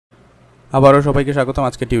আবারও সবাইকে স্বাগতম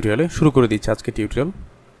আজকে টিউটোরিয়ালে শুরু করে দিচ্ছি আজকে টিউটোরিয়াল।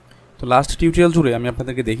 তো লাস্ট টিউটোরিয়াল জুড়ে আমি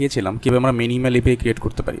আপনাদেরকে দেখিয়েছিলাম কিভাবে আমরা মিনিমাল এপিআই ক্রিয়েট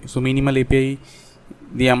করতে পারি। সো মিনিমাল এপিআই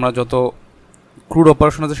দিয়ে আমরা যত ক্রুড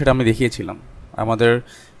অপারেশন আছে সেটা আমি দেখিয়েছিলাম। আমাদের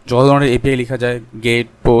যত ধরনের এপিআই লেখা যায়, গেট,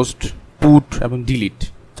 পোস্ট, পুট এবং ডিলিট,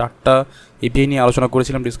 চারটা এপিআই নিয়ে আলোচনা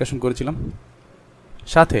করেছিলাম, ডিসকাশন করেছিলাম।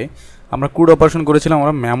 সাথে আমরা ক্রুড অপারেশন করেছিলাম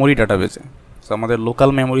আমরা মেমোরি ডাটাবেসে। সো আমাদের লোকাল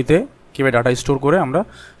মেমোরিতে কীভাবে ডাটা স্টোর করে আমরা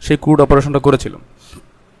সেই ক্রুড অপারেশনটা করেছিলাম।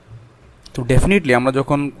 তো ডেফিনেটলি আমরা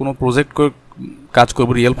যখন কোনো প্রজেক্ট কাজ করব,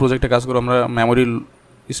 রিয়েল প্রজেক্টে কাজ করবো, আমরা মেমোরি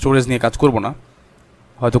স্টোরেজ নিয়ে কাজ করব না।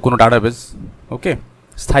 হয়তো কোনো ডাটাবেস ওকে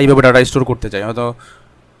স্থায়ীভাবে ডাটা স্টোর করতে চাই, হয়তো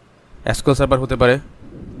এসকিউএল সার্ভার হতে পারে,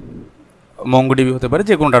 মঙ্গোডিবি হতে পারে,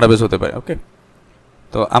 যে কোনো ডাটাবেস হতে পারে। ওকে,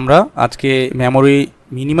 তো আমরা আজকে মেমোরি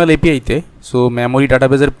মিনিমাল এপিআইতে সো মেমোরি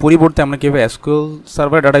ডাটাবেসের পরিবর্তে আমরা কীভাবে এসকিউএল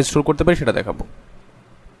সার্ভার ডাটা স্টোর করতে পারি সেটা দেখাবো।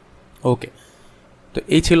 ওকে, তো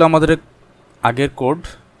এই ছিল আমাদের আগের কোড।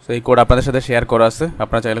 সো এই কোড আপনাদের সাথে শেয়ার করা আছে,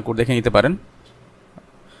 আপনারা চাইলে কোড দেখে নিতে পারেন,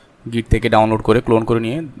 গিট থেকে ডাউনলোড করে ক্লোন করে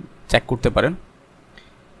নিয়ে চেক করতে পারেন।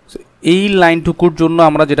 সো এই লাইনটুকুর জন্য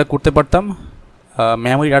আমরা যেটা করতে পারতাম,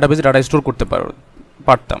 মেমোরি ডাটাবেসে ডাটা স্টোর করতে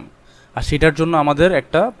পারতাম, আর সেটার জন্য আমাদের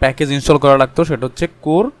একটা প্যাকেজ ইনস্টল করা লাগতো, সেটা হচ্ছে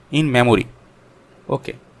কোর ইন মেমোরি।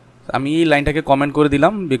 ওকে, আমি এই লাইনটাকে কমেন্ট করে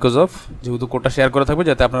দিলাম বিকজ অফ যেহেতু কোডটা শেয়ার করা থাকবে,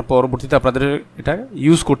 যাতে আপনারা পরবর্তীতে আপনাদের এটা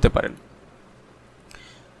ইউজ করতে পারেন।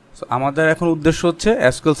 সো আমাদের এখন উদ্দেশ্য হচ্ছে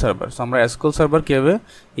এসকিউএল সার্ভার। সো আমরা এসকিউএল সার্ভার কীভাবে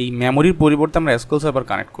এই মেমোরির পরিবর্তে আমরা এসকিউএল সার্ভার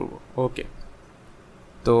কানেক্ট করব। ওকে,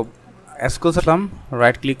 তো এসকিউএল সার্ভার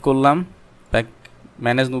রাইট ক্লিক করলাম,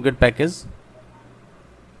 ম্যানেজ নুগেট প্যাকেজ।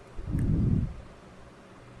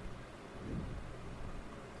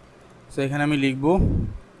 সো এখানে আমি লিখব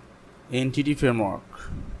এনটিটি ফ্রেমওয়ার্ক।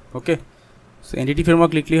 ওকে, সো এনটিটি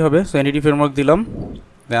ফ্রেমওয়ার্ক লিখলেই হবে। সো এনটিটি ফ্রেমওয়ার্ক দিলাম,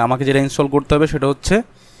 আমাকে যেটা ইনস্টল করতে হবে সেটা হচ্ছে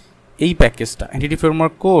এই প্যাকেজটা, entity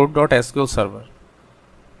framework core dot SQL server.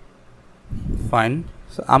 Fine,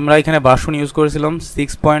 আমরা এখানে ভার্সন ইউজ করেছিলাম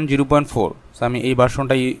 6.0.4। সো আমি এই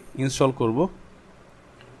ভার্সনটা ইনস্টল করব।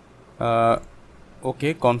 ওকে,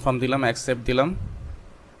 কনফার্ম দিলাম, অ্যাকসেপ্ট দিলাম।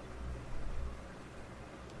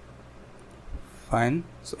 ফাইন,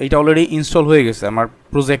 সো এটা অলরেডি ইনস্টল হয়ে গেছে আমার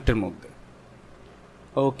প্রজেক্টের মধ্যে।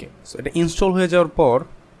 ওকে, সো এটা ইনস্টল হয়ে যাওয়ার পর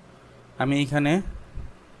আমি এখানে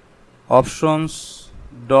options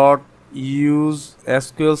dot use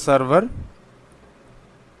SQL server,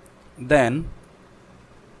 দেন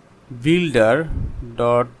builder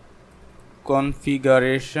dot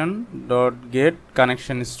configuration dot get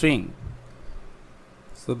connection string।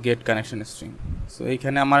 So get connection string। So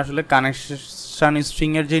এইখানে আমার আসলে কানেকশন স্ট্রিং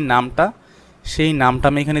এর যে নামটা, সেই নামটা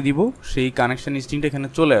আমি এখানে দিব, সেই কানেকশন স্ট্রিংটা এখানে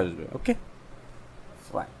চলে আসবে। ওকে,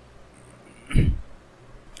 ফাইন।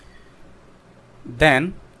 দেন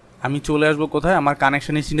আমি চলে আসবো কোথায়, আমার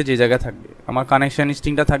কানেকশন স্ট্রিংটা যে জায়গায় থাকবে, আমার কানেকশন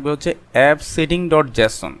স্ট্রিংটা থাকবে হচ্ছে অ্যাপ সেটিং ডট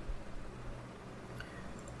জেসন।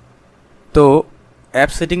 তো অ্যাপ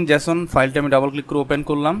সেটিং জেসন ফাইলটা আমি ডাবল ক্লিক করে ওপেন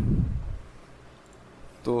করলাম।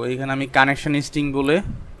 তো এইখানে আমি কানেকশন স্ট্রিং বলে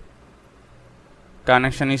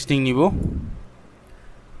কানেকশন স্ট্রিং নিব।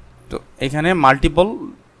 তো এখানে মাল্টিপল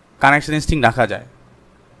কানেকশন স্ট্রিং রাখা যায়,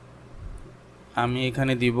 আমি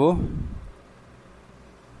এখানে দিব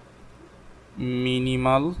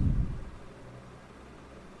মিনিমাল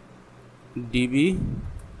ডিবি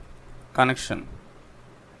কানেকশন।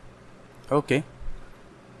 ওকে,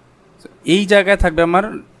 এই জায়গায় থাকবে আমার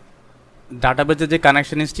ডাটাবেসের যে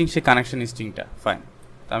কানেকশন স্ট্রিং, সেই কানেকশন স্ট্রিংটা। ফাইন,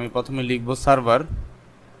 তো আমি প্রথমে লিখব সার্ভার,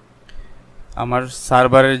 আমার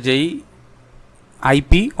সার্ভারের যেই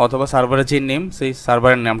আইপি অথবা সার্ভারের যে নেম, সেই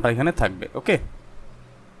সার্ভারের নামটা এখানে থাকবে। ওকে,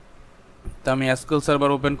 তো আমি এসকিউএল সার্ভার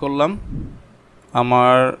ওপেন করলাম,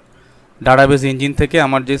 আমার ডাটাবেস ইঞ্জিন থেকে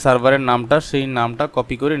আমার যে সার্ভারের নামটা, সেই নামটা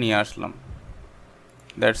কপি করে নিয়ে আসলাম।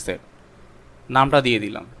 দ্যাটস ইট, নামটা দিয়ে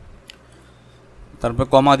দিলাম, তারপর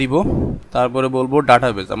কমা দিব, তারপরে বলবো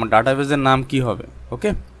ডাটাবেস, আমার ডাটাবেসের নাম কি হবে। ওকে,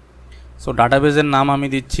 সো ডাটাবেসের নাম আমি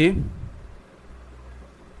দিচ্ছি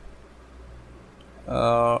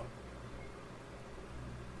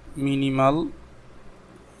মিনিমাল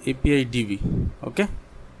এপিআই ডিবি। ওকে,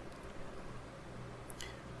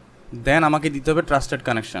 দেন আমাকে দিতে হবে trusted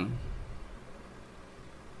connection,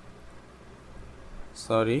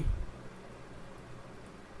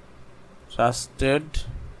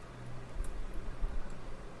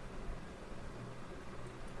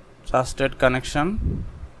 trusted connection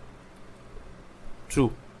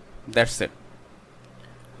true। That's it.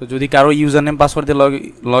 তো যদি কারো ইউজার নেম পাসওয়ার্ড দিয়ে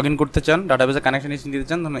লগ ইন করতে চান, ডাটাবেসে কানেকশন দিতে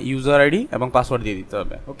চান, তাহলে ইউজার আইডি এবং পাসওয়ার্ড দিয়ে দিতে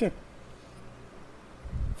হবে। ওকে,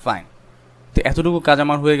 ফাইন। তো এতটুকু কাজ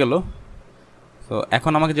আমার হয়ে গেল। তো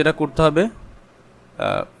এখন আমাকে যেটা করতে হবে,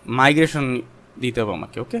 মাইগ্রেশন দিতে হবে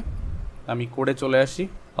আমাকে। ওকে, আমি কোডে চলে আসি,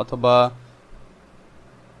 অথবা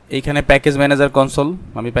এইখানে প্যাকেজ ম্যানেজার কনসোল,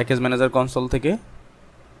 আমি প্যাকেজ ম্যানেজার কনসোল থেকে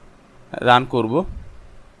রান করব।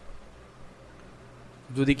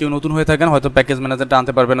 যদি কেউ নতুন হয়ে থাকেন হয়তো প্যাকেজ ম্যানেজারটা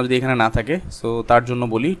আনতে পারবেন না যদি এখানে না থাকে, সো তার জন্য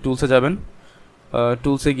বলি টুলসে যাবেন,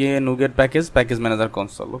 টুলসে গিয়ে নুগেট প্যাকেজ ম্যানেজার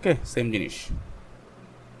কনসোল, ওকে সেম জিনিস।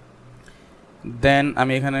 দেন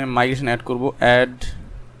আমি এখানে মাইগ্রেশন অ্যাড করব,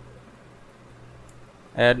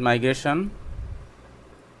 অ্যাড মাইগ্রেশন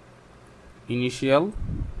ইনিশিয়াল।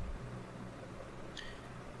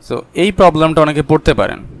 সো এই প্রবলেমটা অনেকে পড়তে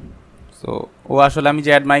পারেন। সো ও আসলে আমি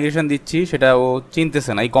যে অ্যাড মাইগ্রেশন দিচ্ছি সেটা ও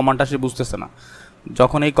চিনতেছে না, এই কমান্ডটা সে বুঝতেছে না।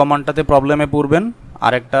 যখন এই কমান্ডটাতে প্রবলেমে পড়বেন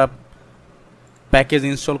আর একটা প্যাকেজ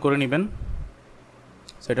ইনস্টল করে নেবেন,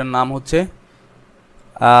 সেটার নাম হচ্ছে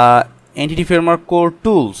এন্টিটি ফ্রেমওয়ার্ক কোর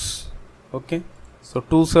টুলস, ওকে। সো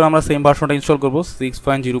টুলসের আমরা সেম ভার্সনটা ইনস্টল করব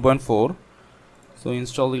 6.0.4। সো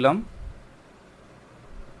ইনস্টল দিলাম,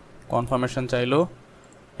 কনফার্মেশন চাইলো,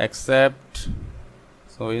 অ্যাকসেপ্ট।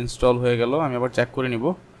 সো ইনস্টল হয়ে গেল, আমি আবার চেক করে নিব।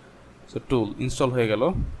 সো টুল ইনস্টল হয়ে গেল।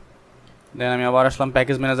 দেন আমি আবার আসলাম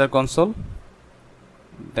প্যাকেজ ম্যানেজার কনসোল,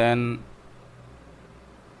 দেন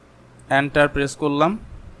এন্টার প্রেস করলাম।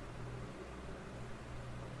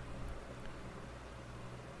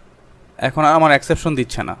 এখন আর আমার এক্সেপশন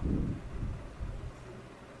দিচ্ছে না।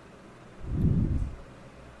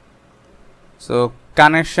 সো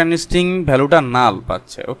কানেকশন স্ট্রিং ভ্যালুটা নাল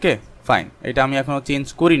পাচ্ছে, ওকে ফাইন। এটা আমি এখনো চেঞ্জ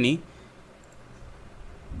করিনি,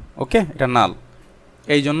 ওকে এটা নাল,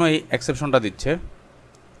 এই জন্য এই এক্সেপশনটা দিচ্ছে।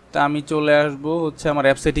 তা আমি চলে আসব হচ্ছে আমার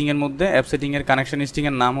অ্যাপ সেটিংয়ের মধ্যে, অ্যাপ সেটিংয়ের কানেকশন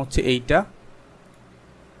স্ট্রিংয়ের নাম হচ্ছে এইটা।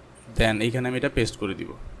 দেন এইখানে আমি এটা পেস্ট করে দিব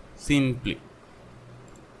সিম্পলি।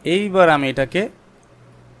 এইবার আমি এটাকে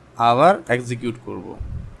আবার এক্সিকিউট করব,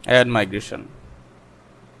 অ্যাড মাইগ্রেশন।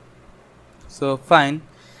 সো ফাইন,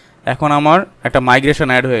 এখন আমার একটা মাইগ্রেশন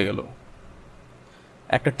অ্যাড হয়ে গেল।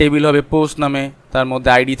 একটা টেবিল হবে পোস্ট নামে, তার মধ্যে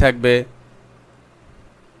আইডি থাকবে,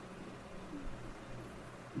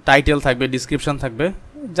 টাইটেল থাকবে, ডিসক্রিপশন থাকবে,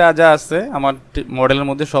 যা যা আছে আমার মডেলের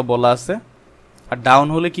মধ্যে সব বলা আছে। আর ডাউন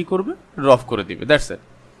হলে কি করবে, ড্রপ করে দিবে, দ্যাটস ইট।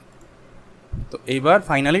 তো এইবার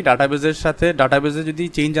ফাইনালি ডাটাবেজের সাথে, ডাটাবেজে যদি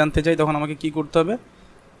চেঞ্জ আনতে চাই তখন আমাকে কি করতে হবে,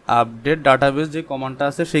 আপডেট ডাটাবেজ যে কমান্ডটা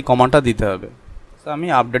আছে সেই কমান্ডটা দিতে হবে। সো আমি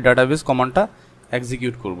আপডেট ডাটাবেজ কমান্ডটা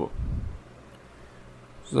এক্সিকিউট করব।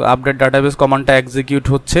 সো আপডেট ডাটাবেজ কমান্ডটা এক্সিকিউট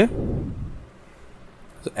হচ্ছে,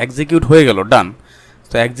 এক্সিকিউট হয়ে গেল, ডান।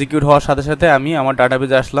 তো এক্সিকিউট হওয়ার সাথে সাথে আমি আমার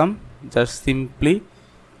ডাটাবেজে আসলাম, জাস্ট সিম্পলি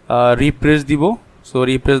রিপ্রেস দিব। সো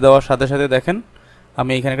রিপ্রেস দেওয়ার সাথে সাথে দেখেন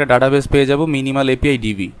আমি এখানে একটা ডাটাবেস পেয়ে যাব, minimal API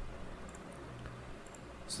DB.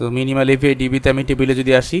 So minimal API ডিবিতে আমি টেবিলে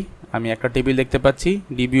যদি আসি, আমি একটা টেবিল দেখতে পাচ্ছি,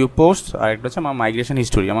 ডিবিউ পোস্ট, আর একটা হচ্ছে আমার মাইগ্রেশন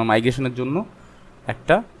হিস্টোরি, আমার মাইগ্রেশনের জন্য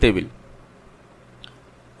একটা টেবিল,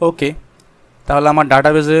 ওকে। তাহলে আমার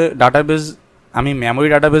ডাটাবেজ আমি মেমোরি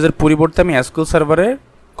ডাটাবেজের পরিবর্তে আমি এসকিউএল সার্ভারে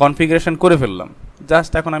কনফিগারেশন করে ফেললাম।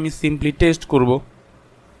 জাস্ট এখন আমি সিম্পলি টেস্ট করব।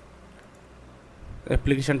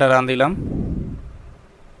 অ্যাপ্লিকেশনটা রান দিলাম,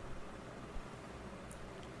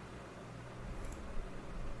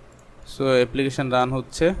 সো অ্যাপ্লিকেশন রান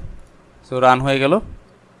হচ্ছে। সো রান হয়ে গেল।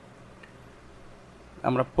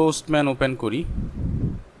 আমরা পোস্টম্যান ওপেন করি,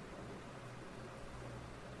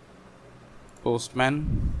 পোস্টম্যান,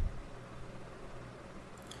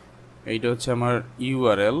 এইটা হচ্ছে আমার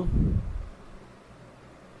ইউআরএল।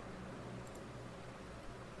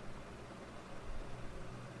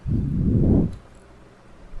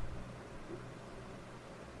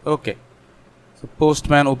 ওকে, সো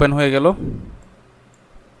পোস্টম্যান ওপেন হয়ে গেল।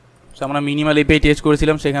 সো আমরা মিনিমাল এপিআই টেস্ট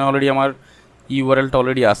করেছিলাম, সেখানে অলরেডি আমার ইউআরএলটা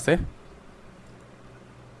অলরেডি আছে।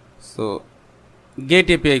 সো গেট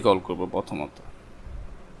এপিআই কল করব প্রথমত,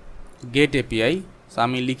 গেট এপিআই। সো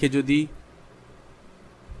আমি লিখে যদি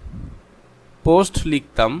পোস্ট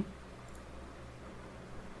লিখতাম,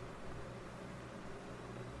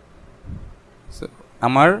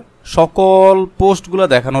 আমার সকল পোস্টগুলো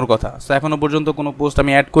দেখানোর কথা। সো এখনো পর্যন্ত কোনো পোস্ট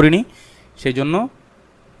আমি অ্যাড করিনি, সেই জন্য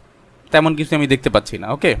তেমন কিছু আমি দেখতে পাচ্ছি না,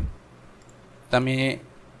 ওকে। তা আমি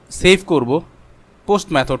সেভ করব, পোস্ট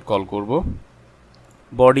মেথড কল করব,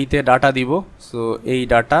 বডিতে ডাটা দিব। সো এই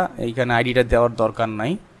ডাটা এইখানে আইডিটা দেওয়ার দরকার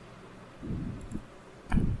নাই,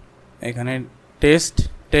 এখানে টেস্ট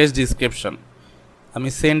ডিসক্রিপশন। আমি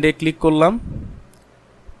সেন্ডে ক্লিক করলাম,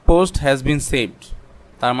 পোস্ট হ্যাজ বিন সেভড,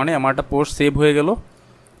 তার মানে আমার একটা পোস্ট সেভ হয়ে গেল।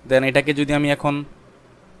 দেন এটাকে যদি আমি এখন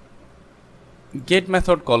গেট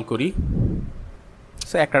মেথড কল করি,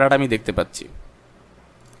 সো একটা ডাটা আমি দেখতে পাচ্ছি।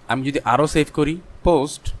 আমি যদি আরও সেভ করি,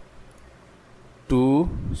 পোস্ট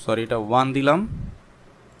এটা 1 দিলাম,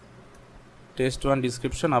 টেস্ট 1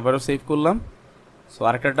 ডিসক্রিপশন, আবারও সেভ করলাম। সো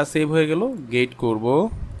আরেকটা ডাটা সেভ হয়ে গেল, গেট করব,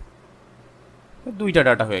 2টা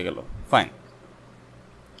ডাটা হয়ে গেল, ফাইন।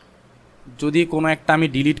 যদি কোনো একটা আমি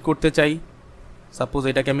ডিলিট করতে চাই, সাপোজ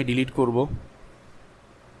এটাকে আমি ডিলিট করব,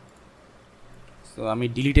 সো আমি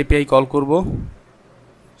ডিলিট এপিআই কল করব,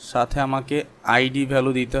 সাথে আমাকে আইডি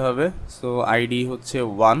ভ্যালু দিতে হবে। সো আইডি হচ্ছে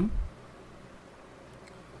 1,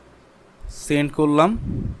 সেন্ড করলাম।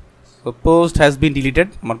 So post has been deleted,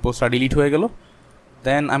 আমার পোস্টটা ডিলিট হয়ে গেল।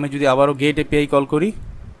 দেন আমি যদি আবারও গেট এপিআই কল করি,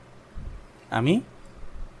 আমি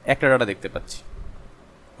একটা ডাটা দেখতে পাচ্ছি।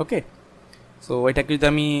 ওকে, সো এটাকে যদি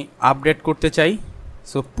আমি আপডেট করতে চাই,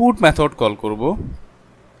 সো পুট মেথড কল করব।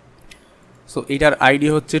 সো এটার আইডি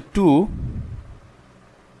হচ্ছে 2,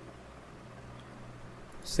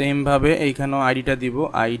 সেমভাবে এইখানেও আইডিটা দিব,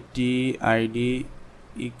 আইডি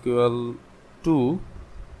ইকুয়াল টু।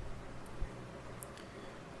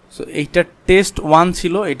 সো এইটা টেস্ট 1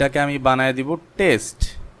 ছিল, এটাকে আমি বানায় দিব টেস্ট।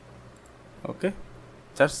 ওকে,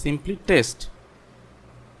 just simply test.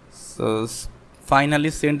 So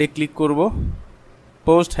finally সেন্ডে click করব,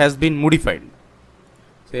 post has been modified.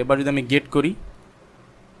 So এবার যদি আমি গেট করি,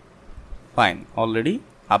 ফাইন, অলরেডি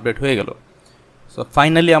আপডেট হয়ে গেল। সো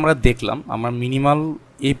ফাইনালি আমরা দেখলাম আমরা মিনিমাল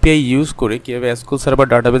এপিআই ইউজ করে কীভাবে এসকিউএল সার্ভার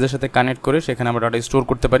ডাটাবেসের সাথে কানেক্ট করে সেখানে আমরা ডাটা স্টোর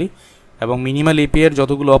করতে পারি, এবং মিনিমাল এপিআইয়ের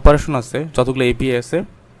যতগুলো অপারেশন আছে, যতগুলো এপিআই আছে,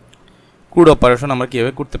 ক্রুড অপারেশন আমরা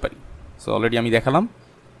কীভাবে করতে পারি। সো অলরেডি আমি দেখালাম।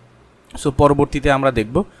 সো পরবর্তীতে আমরা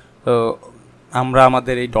দেখব আমরা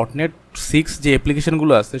আমাদের এই .NET 6 যে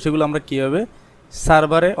অ্যাপ্লিকেশনগুলো আছে সেগুলো আমরা কীভাবে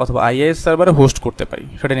সার্ভারে অথবা আইএস সার্ভারে হোস্ট করতে পারি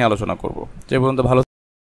সেটা নিয়ে আলোচনা করব। যে পর্যন্ত ভালো